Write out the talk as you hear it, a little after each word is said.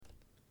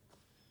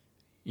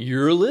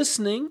You're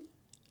listening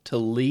to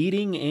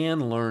Leading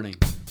and Learning.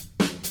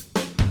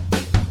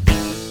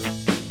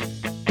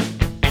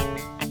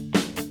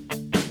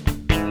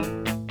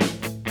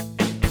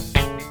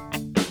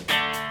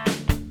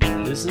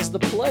 This is the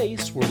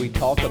place where we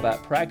talk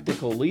about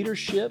practical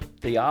leadership,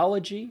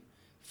 theology,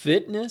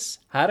 fitness,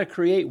 how to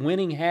create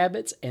winning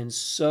habits, and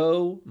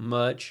so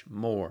much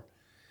more.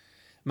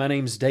 My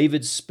name's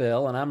David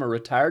Spell, and I'm a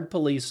retired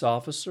police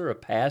officer, a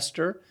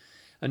pastor,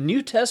 a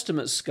New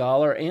Testament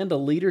scholar, and a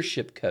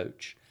leadership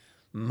coach.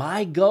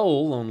 My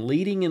goal on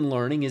Leading and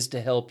Learning is to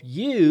help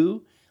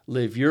you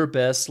live your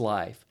best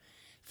life.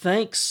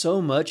 Thanks so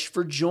much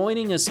for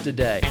joining us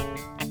today.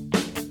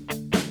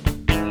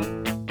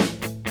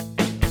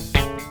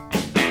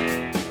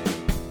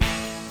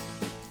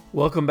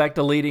 Welcome back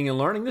to Leading and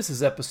Learning. This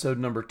is episode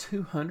number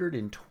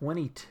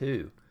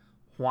 222,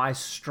 Why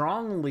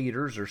Strong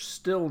Leaders Are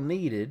Still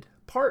Needed,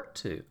 Part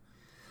 2.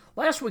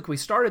 Last week we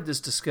started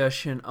this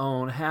discussion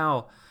on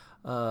how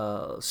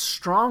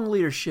strong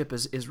leadership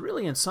is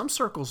really in some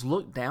circles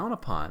looked down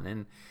upon,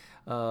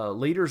 and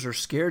leaders are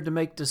scared to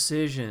make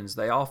decisions.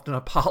 They often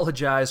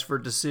apologize for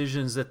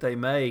decisions that they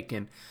make,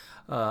 and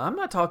I'm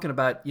not talking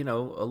about,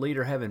 a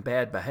leader having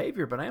bad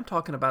behavior, but I am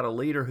talking about a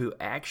leader who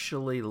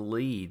actually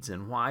leads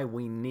and why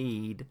we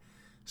need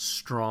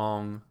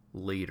strong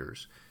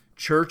leaders.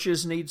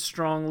 Churches need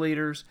strong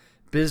leaders.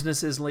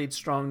 Businesses need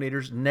strong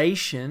leaders.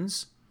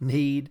 Nations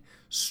need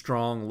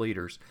strong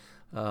leaders.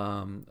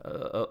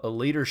 A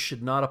leader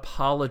should not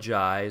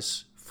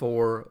apologize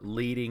for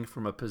leading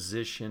from a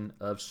position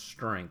of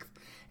strength.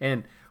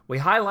 And we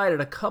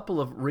highlighted a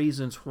couple of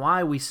reasons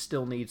why we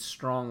still need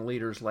strong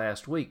leaders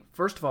last week.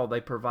 First of all,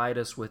 they provide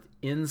us with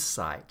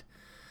insight.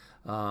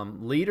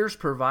 Leaders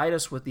provide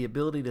us with the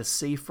ability to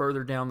see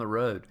further down the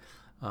road.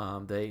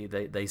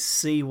 They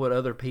see what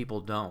other people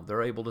don't.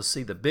 They're able to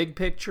see the big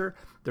picture.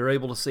 They're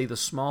able to see the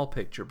small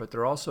picture, but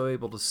they're also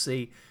able to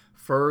see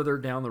further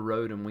down the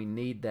road, and we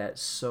need that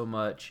so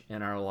much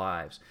in our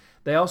lives.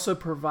 They also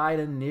provide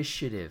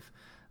initiative.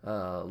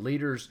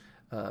 Leaders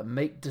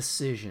make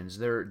decisions.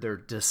 They're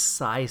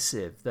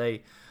decisive.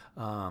 They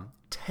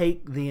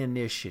take the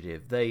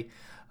initiative.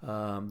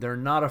 They're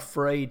not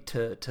afraid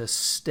to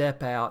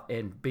step out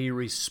and be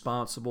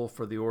responsible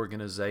for the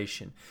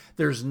organization.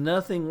 There's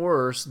nothing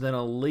worse than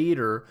a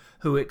leader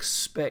who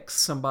expects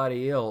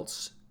somebody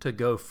else to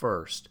go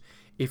first.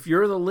 If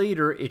you're the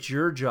leader, it's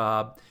your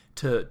job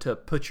to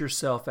put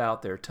yourself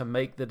out there, to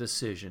make the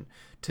decision,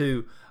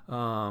 to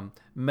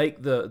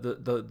make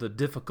the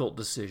difficult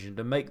decision,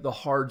 to make the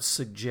hard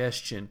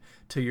suggestion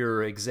to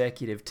your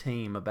executive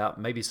team about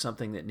maybe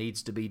something that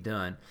needs to be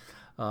done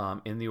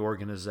in the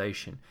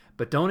organization.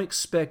 But don't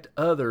expect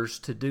others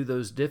to do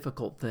those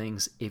difficult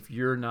things if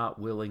you're not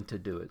willing to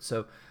do it.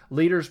 So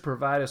leaders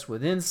provide us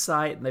with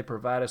insight, and they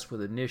provide us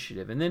with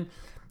initiative. And then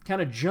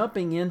kind of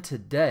jumping in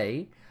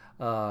today,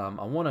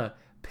 I want to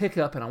pick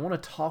up and I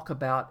want to talk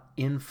about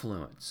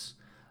influence.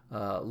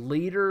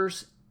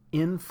 Leaders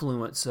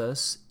influence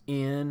us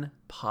in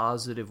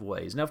positive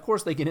ways. Now, of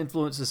course, they can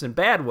influence us in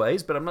bad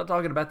ways, but I'm not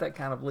talking about that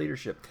kind of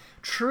leadership.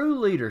 True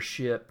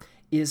leadership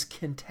is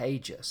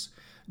contagious.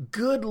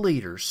 Good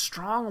leaders,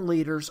 strong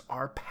leaders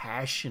are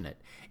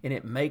passionate, and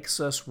it makes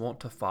us want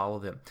to follow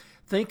them.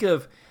 Think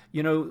of,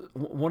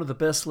 one of the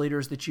best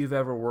leaders that you've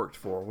ever worked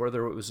for,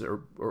 whether it was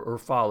or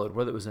followed,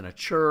 whether it was in a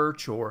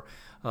church or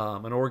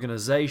an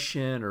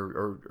organization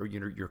or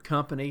your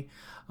company.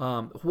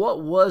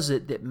 What was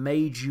it that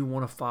made you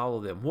want to follow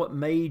them? What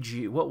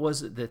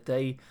was it that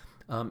they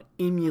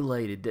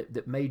emulated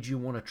that made you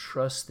want to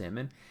trust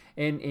them?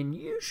 And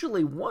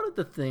usually one of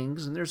the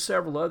things, and there's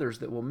several others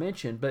that we'll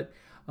mention, but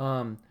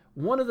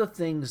one of the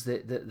things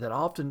that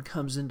often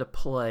comes into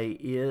play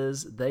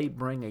is they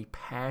bring a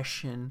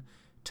passion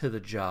to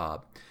the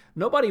job.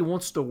 Nobody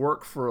wants to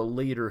work for a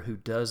leader who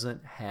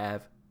doesn't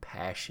have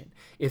passion.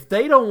 If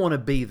they don't want to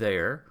be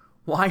there,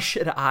 why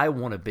should I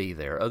want to be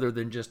there other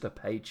than just a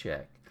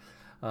paycheck?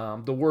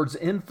 The words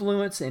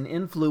influence and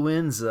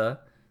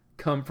influenza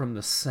come from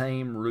the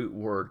same root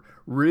word.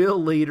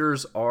 Real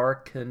leaders are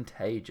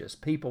contagious.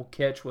 People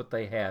catch what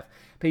they have.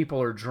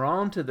 People are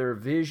drawn to their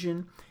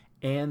vision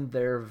and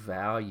their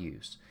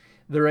values.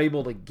 They're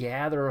able to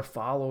gather a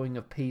following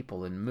of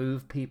people and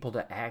move people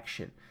to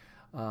action.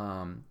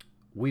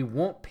 We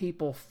want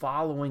people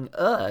following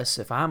us.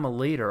 If I'm a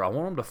leader, I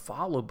want them to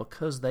follow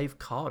because they've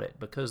caught it,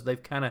 because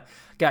they've kind of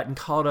gotten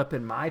caught up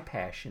in my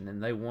passion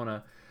and they want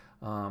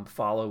to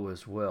follow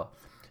as well.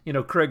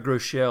 Craig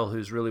Groeschel,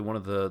 who's really one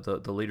of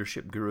the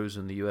leadership gurus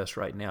in the U.S.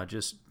 right now,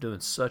 just doing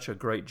such a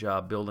great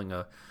job building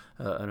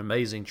an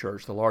amazing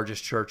church, the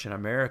largest church in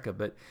America.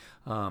 But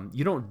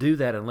you don't do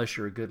that unless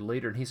you're a good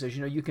leader. And he says,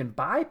 you can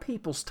buy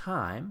people's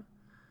time,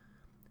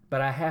 but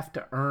I have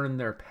to earn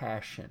their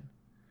passion.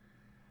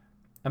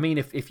 I mean,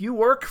 if you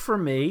work for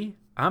me,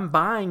 I'm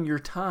buying your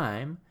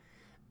time,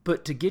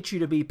 but to get you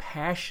to be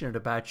passionate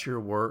about your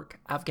work,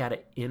 I've got to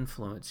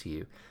influence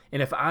you.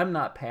 And if I'm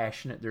not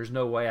passionate, there's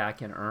no way I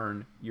can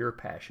earn your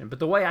passion. But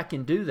the way I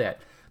can do that,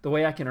 The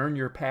way I can earn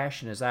your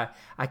passion is I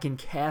can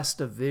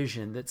cast a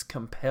vision that's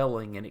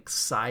compelling and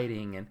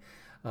exciting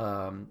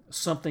and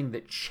something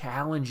that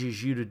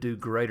challenges you to do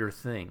greater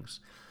things.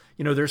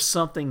 There's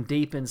something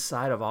deep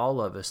inside of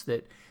all of us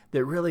that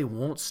really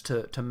wants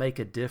to make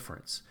a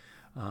difference.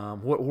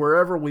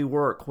 Wherever we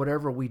work,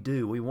 whatever we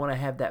do, we want to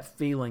have that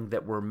feeling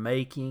that we're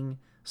making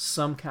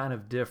some kind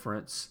of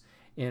difference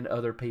in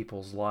other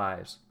people's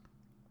lives.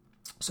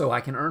 So I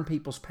can earn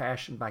people's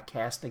passion by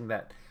casting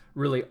that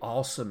really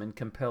awesome and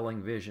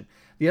compelling vision.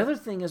 The other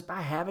thing is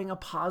by having a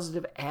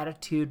positive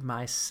attitude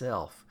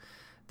myself.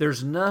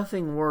 There's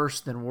nothing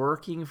worse than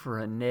working for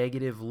a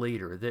negative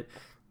leader that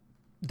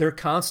they're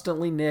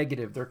constantly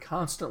negative. They're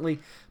constantly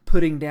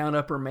putting down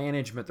upper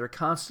management. They're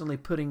constantly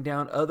putting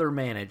down other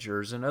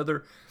managers and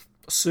other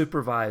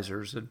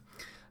supervisors. And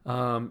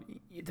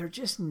they're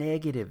just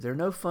negative. They're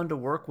no fun to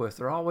work with.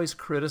 They're always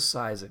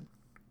criticizing.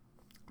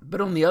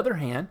 But on the other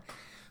hand,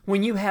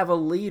 when you have a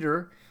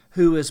leader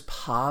who is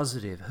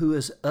positive, who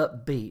is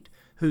upbeat,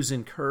 who's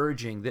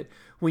encouraging, that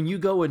when you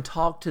go and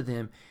talk to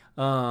them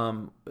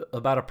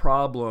about a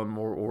problem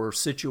or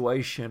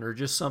situation or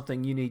just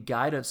something you need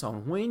guidance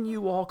on, when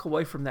you walk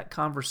away from that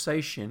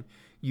conversation,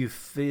 you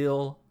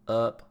feel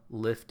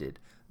uplifted.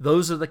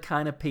 Those are the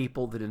kind of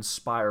people that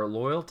inspire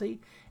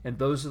loyalty, and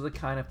those are the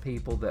kind of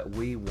people that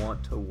we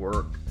want to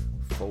work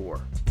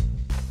for.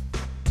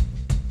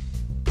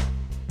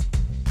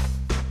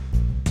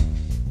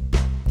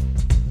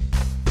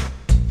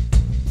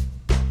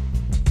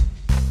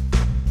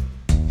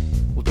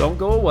 Don't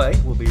go away.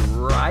 We'll be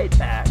right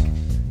back.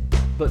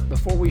 But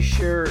before we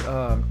share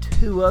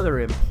two other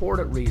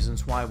important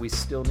reasons why we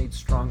still need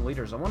strong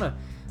leaders, I want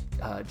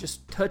to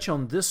just touch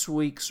on this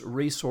week's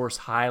resource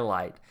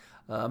highlight.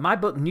 My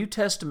book, New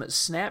Testament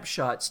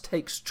Snapshots,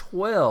 takes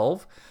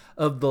 12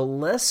 of the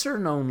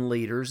lesser-known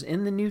leaders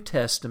in the New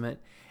Testament,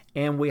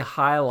 and we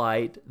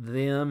highlight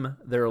them,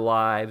 their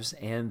lives,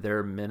 and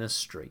their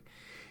ministry.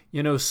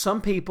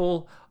 Some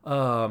people,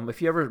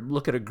 if you ever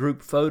look at a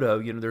group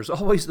photo, there's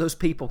always those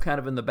people kind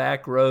of in the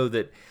back row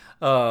that,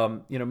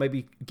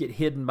 maybe get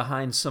hidden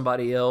behind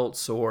somebody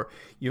else, or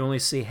you only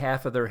see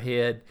half of their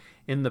head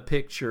in the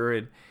picture.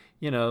 And,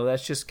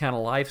 that's just kind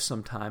of life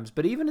sometimes.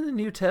 But even in the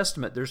New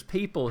Testament, there's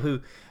people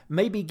who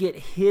maybe get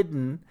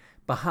hidden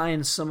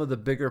behind some of the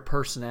bigger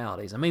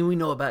personalities. I mean, we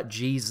know about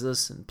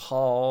Jesus and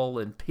Paul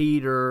and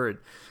Peter and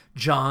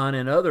John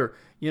and other,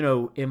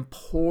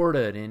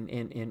 important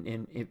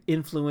and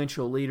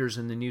influential leaders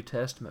in the New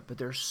Testament. But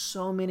there's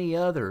so many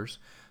others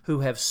who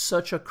have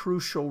such a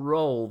crucial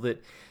role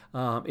that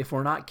if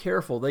we're not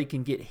careful, they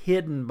can get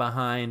hidden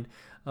behind,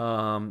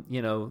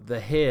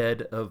 the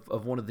head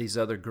of one of these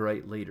other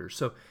great leaders.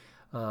 So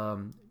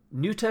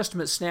New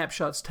Testament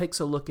Snapshots takes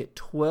a look at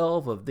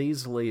 12 of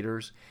these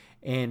leaders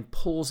and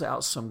pulls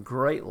out some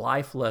great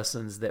life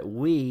lessons that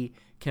we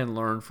can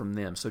learn from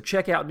them. So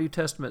check out New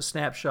Testament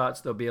Snapshots.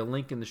 There'll be a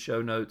link in the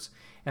show notes,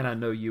 and I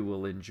know you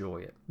will enjoy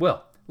it.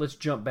 Well, let's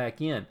jump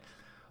back in.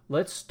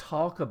 Let's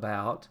talk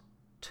about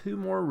two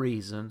more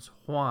reasons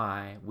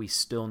why we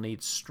still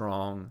need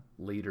strong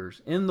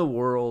leaders in the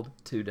world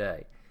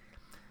today.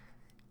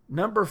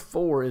 Number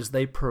 4 is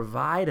they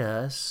provide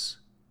us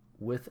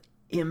with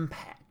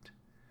impact.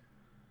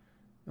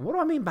 And what do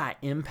I mean by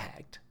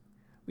impact?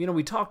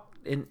 We talked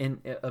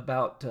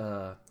about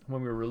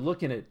when we were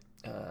looking at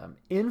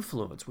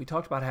influence, we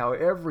talked about how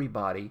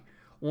everybody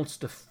wants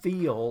to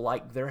feel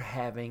like they're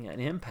having an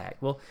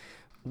impact. Well,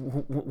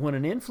 when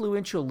an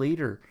influential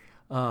leader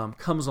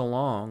comes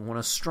along, when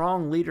a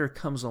strong leader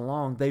comes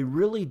along, they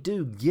really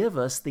do give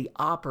us the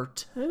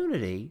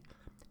opportunity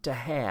to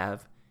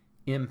have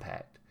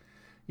impact.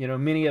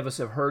 Many of us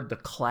have heard the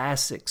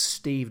classic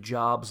Steve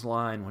Jobs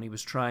line when he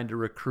was trying to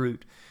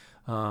recruit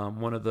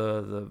one of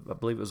the I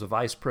believe it was a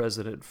vice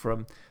president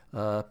from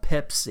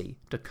Pepsi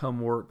to come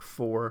work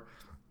for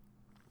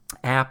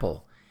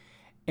Apple.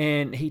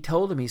 And he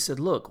told him, he said,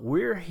 look,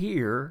 we're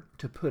here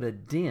to put a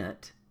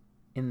dent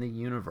in the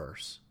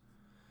universe.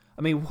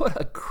 I mean, what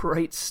a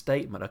great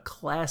statement, a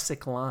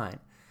classic line.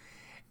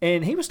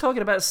 And he was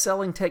talking about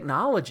selling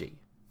technology,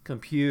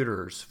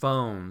 computers,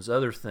 phones,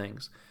 other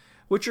things,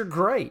 which are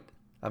great.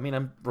 I mean,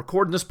 I'm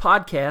recording this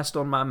podcast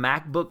on my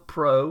MacBook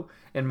Pro,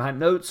 and my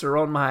notes are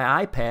on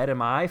my iPad, and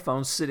my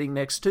iPhone's sitting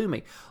next to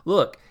me.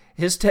 Look,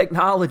 his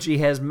technology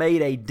has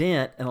made a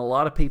dent in a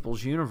lot of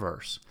people's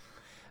universe.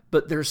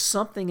 But there's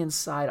something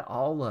inside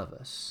all of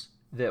us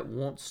that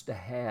wants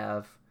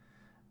to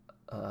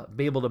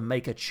be able to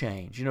make a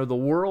change. The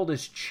world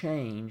is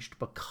changed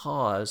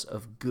because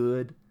of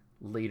good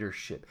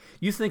leadership.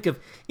 You think of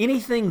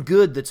anything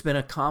good that's been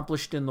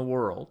accomplished in the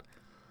world,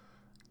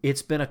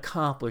 it's been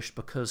accomplished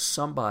because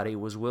somebody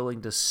was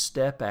willing to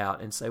step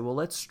out and say, well,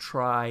 let's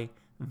try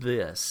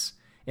this,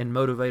 and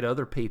motivate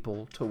other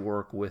people to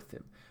work with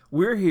them.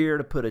 We're here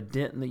to put a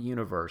dent in the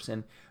universe,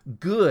 and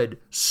good,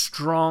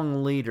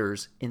 strong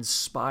leaders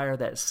inspire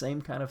that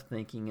same kind of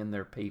thinking in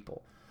their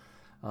people.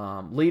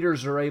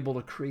 Leaders are able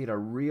to create a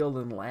real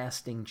and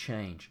lasting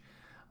change.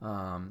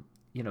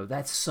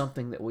 That's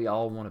something that we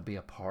all want to be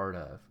a part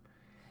of.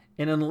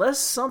 And unless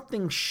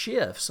something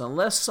shifts,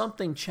 unless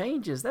something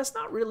changes, that's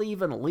not really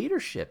even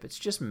leadership. It's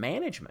just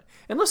management.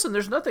 And listen,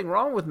 there's nothing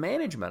wrong with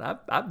management.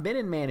 I've been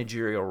in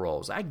managerial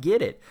roles. I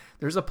get it.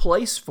 There's a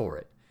place for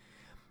it.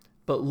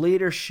 But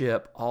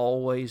leadership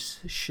always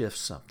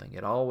shifts something.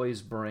 It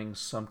always brings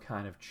some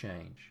kind of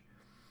change.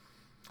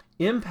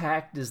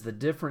 Impact is the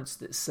difference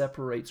that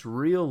separates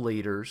real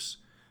leaders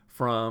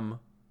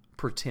from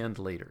pretend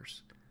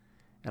leaders.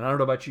 And I don't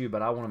know about you,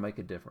 but I want to make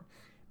a difference.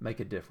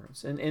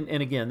 And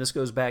again, this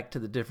goes back to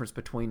the difference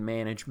between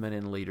management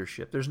and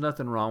leadership. There's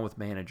nothing wrong with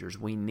managers.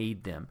 We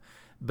need them.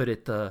 But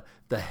at the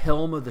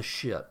helm of the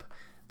ship,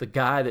 the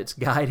guy that's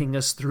guiding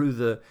us through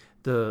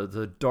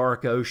the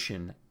dark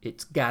ocean,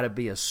 it's got to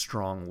be a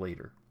strong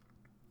leader.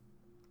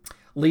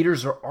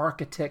 Leaders are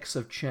architects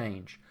of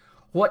change.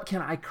 What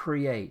can I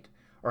create?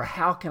 Or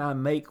how can I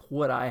make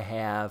what I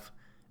have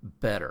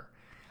better?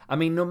 I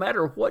mean, no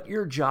matter what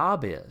your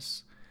job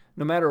is,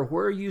 no matter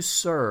where you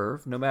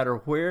serve, no matter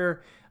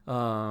where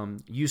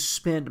you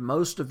spend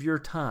most of your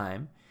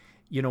time,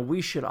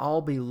 we should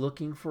all be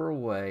looking for a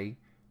way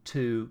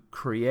to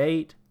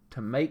create,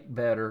 to make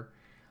better,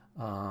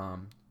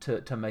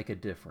 to make a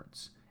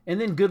difference.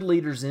 And then good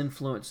leaders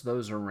influence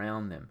those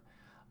around them.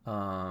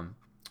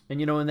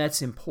 And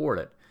that's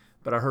important.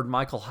 But I heard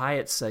Michael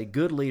Hyatt say,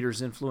 good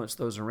leaders influence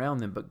those around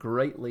them, but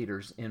great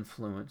leaders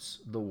influence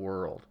the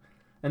world.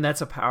 And that's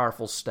a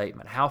powerful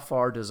statement. How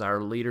far does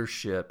our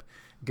leadership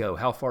go?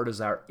 How far does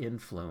our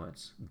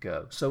influence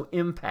go? So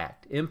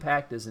impact.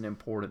 Impact is an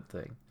important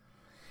thing.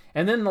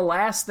 And then the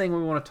last thing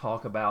we want to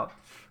talk about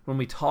when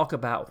we talk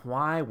about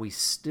why we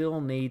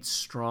still need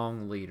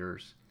strong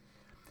leaders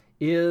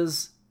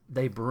is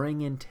they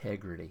bring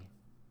integrity.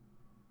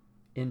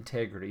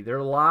 Integrity.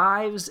 Their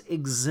lives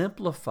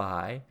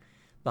exemplify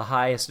the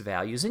highest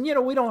values. And,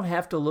 we don't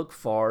have to look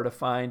far to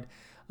find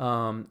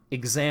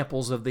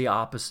examples of the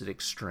opposite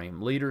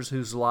extreme. Leaders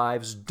whose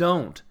lives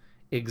don't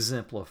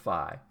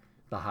exemplify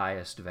the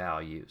highest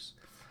values.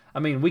 I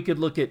mean, we could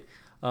look at,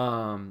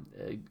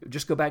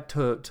 just go back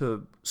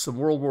to some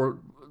World War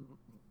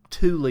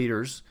II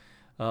leaders,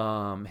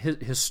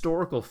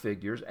 historical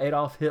figures,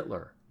 Adolf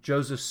Hitler,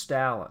 Joseph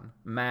Stalin,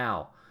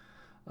 Mao.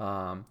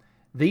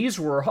 These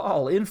were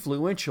all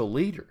influential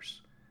leaders.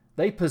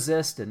 They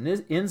possessed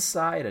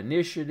insight,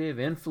 initiative,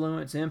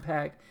 influence,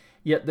 impact,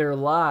 yet their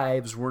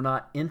lives were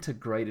not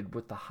integrated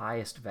with the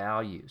highest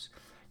values.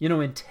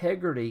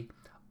 Integrity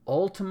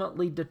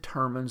ultimately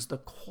determines the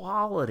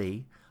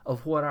quality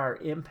of what our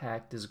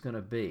impact is going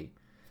to be.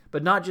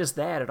 But not just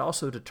that, it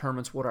also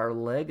determines what our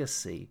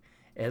legacy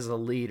as a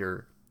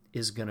leader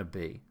is going to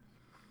be.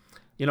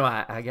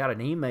 I got an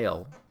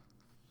email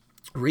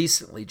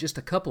recently, just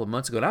a couple of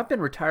months ago, and I've been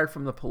retired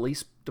from the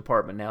police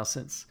department now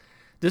since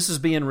this is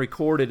being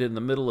recorded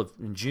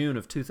in June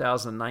of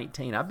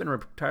 2019. I've been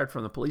retired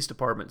from the police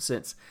department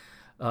since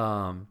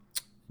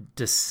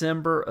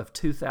December of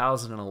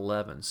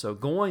 2011. So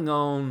going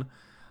on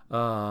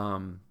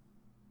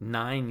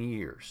 9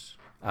 years,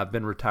 I've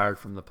been retired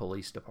from the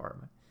police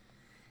department.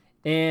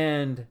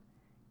 And,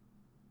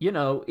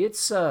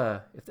 it's,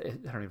 I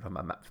don't even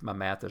know if my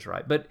math is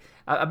right, but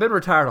I've been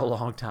retired a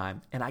long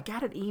time. And I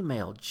got an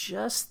email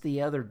just the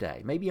other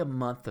day, maybe a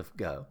month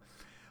ago,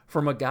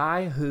 from a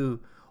guy who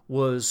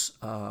was,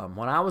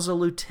 when I was a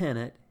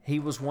lieutenant, he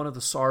was one of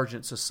the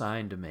sergeants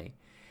assigned to me.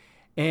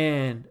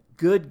 And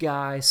good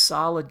guy,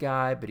 solid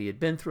guy, but he had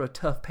been through a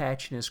tough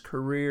patch in his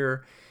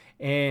career,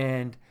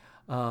 and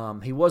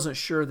he wasn't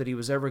sure that he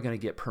was ever going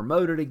to get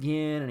promoted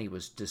again, and he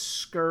was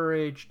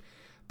discouraged.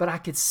 But I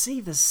could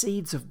see the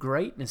seeds of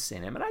greatness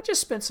in him, and I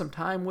just spent some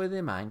time with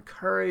him. I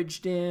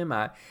encouraged him.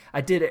 I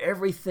did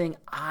everything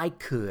I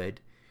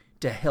could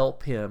to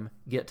help him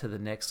get to the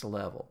next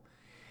level.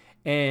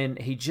 And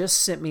he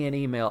just sent me an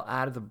email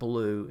out of the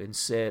blue and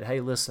said,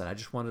 hey, listen, I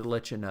just wanted to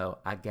let you know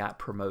I got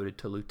promoted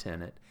to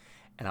lieutenant,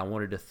 and I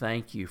wanted to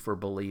thank you for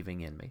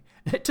believing in me.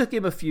 It took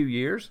him a few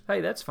years.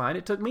 Hey, that's fine.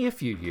 It took me a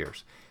few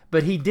years.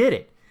 But he did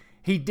it.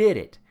 He did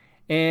it.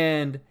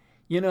 And,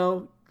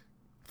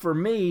 for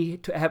me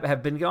to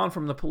have been gone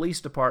from the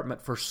police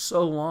department for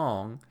so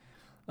long,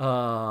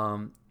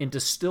 and to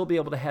still be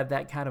able to have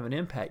that kind of an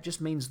impact just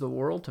means the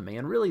world to me.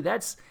 And really,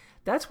 that's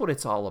what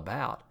it's all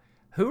about.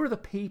 Who are the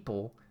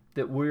people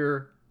that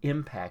we're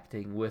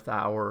impacting with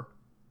our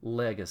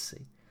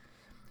legacy?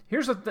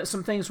 Here's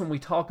some things when we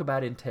talk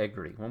about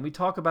integrity. When we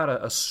talk about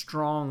a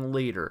strong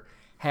leader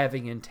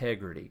having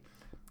integrity,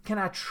 can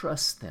I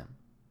trust them?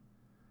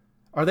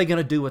 Are they going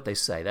to do what they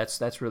say?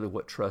 That's really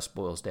what trust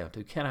boils down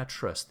to. Can I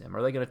trust them?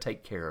 Are they going to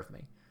take care of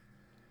me?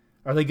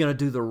 Are they going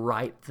to do the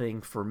right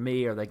thing for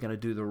me? Are they going to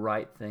do the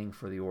right thing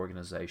for the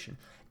organization?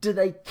 Do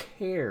they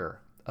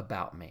care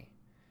about me?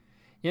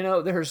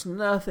 There's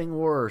nothing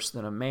worse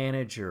than a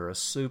manager, a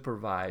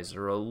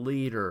supervisor, a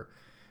leader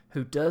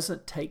who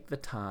doesn't take the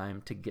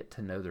time to get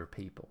to know their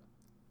people.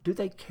 Do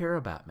they care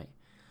about me?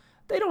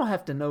 They don't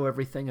have to know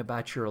everything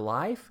about your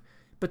life,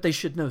 but they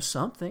should know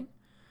something.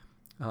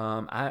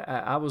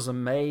 I was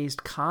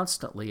amazed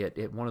constantly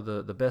at one of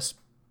the best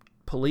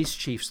police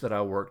chiefs that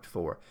I worked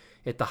for.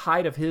 At the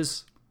height of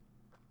his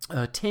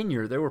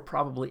tenure, there were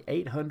probably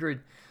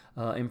 800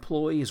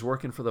 employees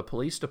working for the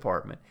police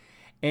department.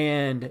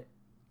 And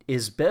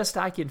as best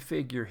I can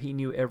figure, he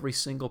knew every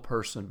single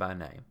person by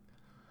name.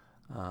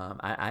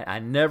 I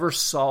never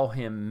saw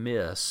him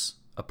miss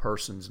a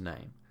person's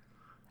name.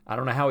 I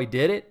don't know how he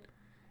did it.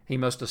 He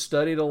must have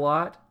studied a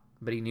lot,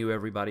 but he knew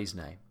everybody's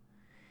name.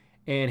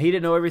 And he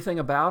didn't know everything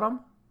about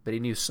them, but he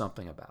knew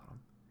something about them.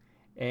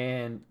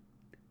 And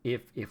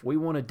if we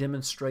want to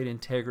demonstrate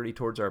integrity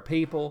towards our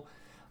people,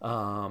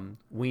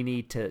 we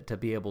need to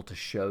be able to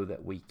show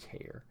that we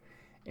care.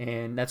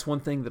 And that's one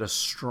thing that a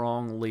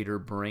strong leader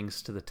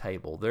brings to the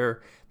table.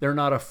 They're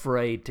not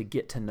afraid to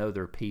get to know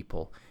their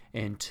people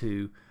and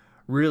to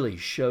really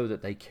show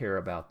that they care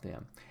about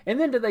them. And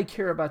then do they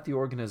care about the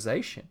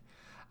organization?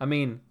 I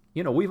mean,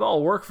 we've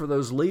all worked for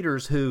those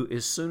leaders who,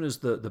 as soon as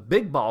the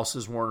big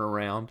bosses weren't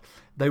around,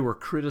 they were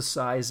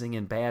criticizing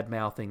and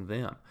bad-mouthing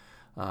them.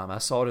 I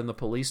saw it in the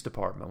police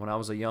department. When I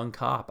was a young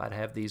cop, I'd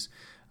have these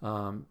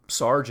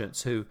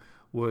sergeants who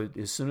would,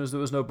 as soon as there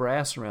was no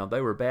brass around,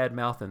 they were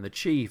bad-mouthing the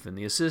chief and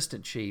the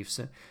assistant chiefs.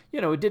 And,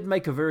 it didn't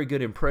make a very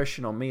good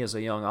impression on me as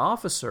a young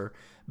officer,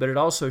 but it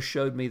also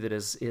showed me that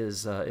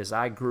as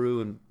I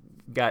grew and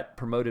got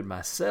promoted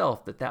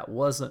myself, that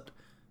wasn't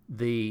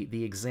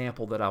the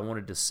example that I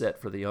wanted to set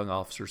for the young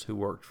officers who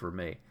worked for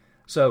me.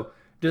 So,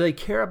 do they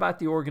care about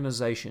the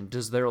organization?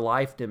 Does their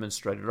life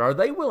demonstrate it? Are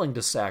they willing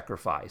to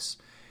sacrifice?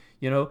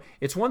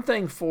 It's one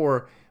thing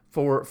for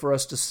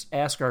us to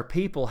ask our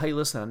people, hey,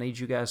 listen, I need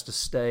you guys to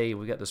stay.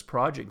 We got this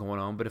project going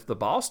on. But if the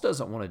boss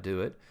doesn't want to do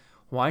it,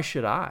 why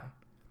should I?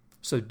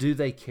 So do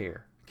they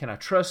care? Can I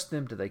trust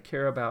them? Do they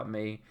care about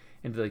me?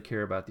 And do they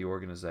care about the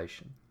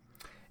organization?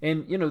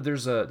 And,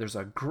 there's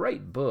a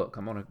great book.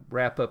 I'm going to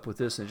wrap up with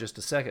this in just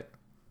a second.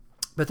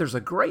 But there's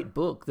a great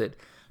book that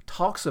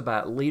talks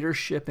about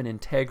leadership and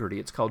integrity.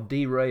 It's called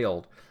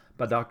Derailed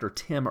by Dr.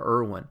 Tim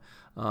Irwin.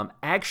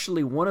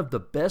 Actually, one of the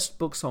best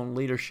books on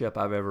leadership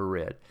I've ever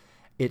read.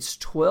 It's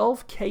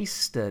 12 case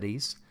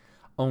studies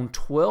on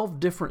 12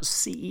 different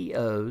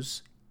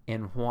CEOs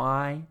and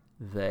why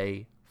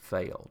they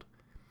failed.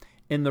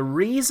 And the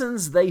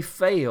reasons they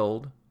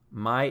failed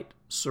might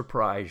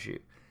surprise you.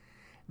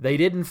 They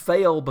didn't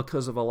fail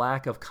because of a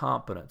lack of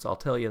competence, I'll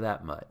tell you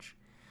that much.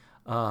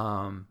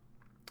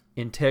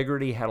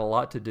 Integrity had a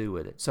lot to do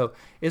with it. So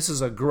this is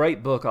a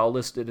great book. I'll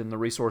list it in the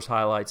resource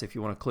highlights if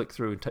you want to click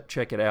through and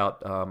check it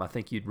out. I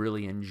think you'd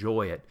really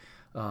enjoy it.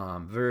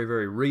 Very,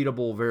 very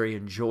readable, very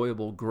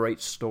enjoyable,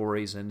 great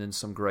stories, and then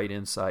some great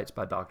insights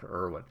by Dr.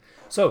 Irwin.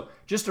 So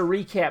just to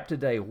recap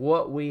today,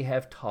 what we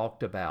have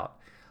talked about.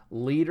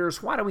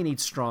 Leaders, why do we need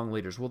strong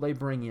leaders? Well, they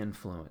bring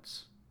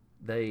influence.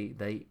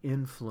 They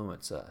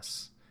influence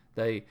us.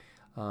 They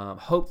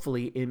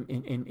hopefully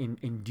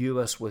endue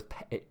us with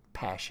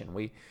passion.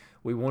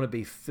 We want to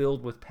be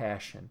filled with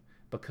passion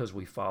because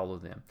we follow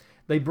them.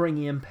 They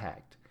bring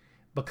impact.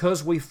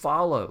 Because we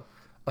follow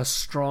a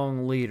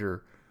strong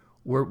leader,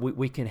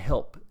 we can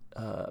help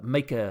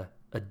make a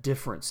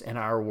difference in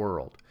our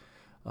world.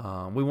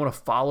 We want to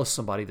follow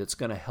somebody that's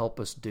going to help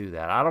us do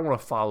that. I don't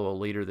want to follow a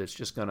leader that's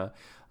just going to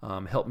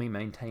help me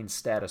maintain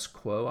status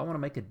quo. I want to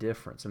make a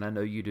difference, and I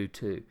know you do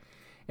too.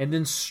 And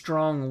then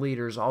strong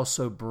leaders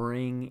also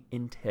bring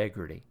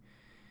integrity.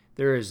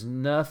 There is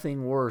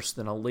nothing worse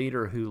than a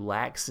leader who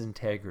lacks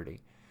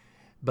integrity.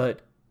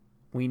 But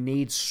we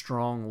need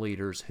strong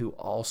leaders who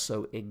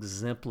also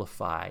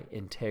exemplify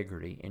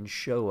integrity and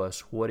show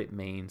us what it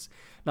means,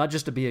 not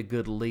just to be a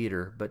good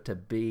leader, but to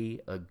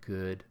be a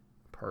good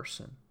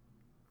person.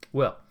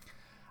 Well,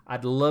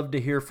 I'd love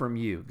to hear from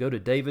you. Go to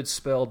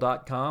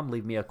davidspell.com,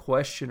 leave me a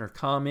question or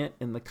comment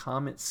in the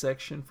comments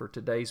section for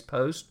today's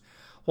post.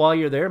 While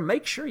you're there,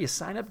 make sure you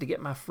sign up to get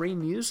my free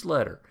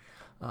newsletter.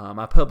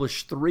 I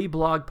publish 3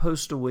 blog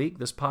posts a week.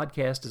 This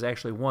podcast is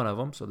actually one of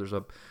them. So there's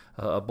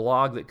a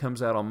blog that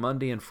comes out on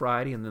Monday and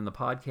Friday, and then the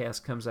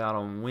podcast comes out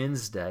on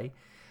Wednesday.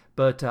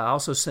 But I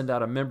also send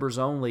out a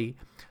members-only,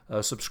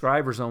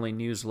 subscribers-only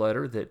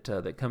newsletter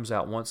that comes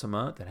out once a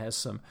month. It has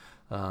some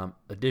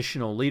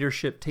additional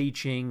leadership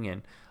teaching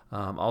and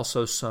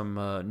also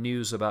some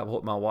news about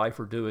what my wife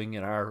are doing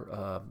in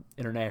our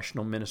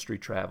international ministry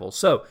travel.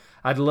 So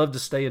I'd love to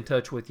stay in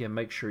touch with you and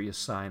make sure you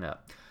sign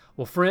up.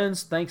 Well,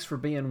 friends, thanks for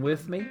being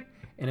with me.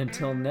 And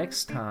until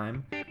next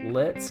time,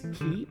 let's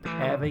keep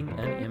having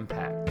an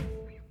impact.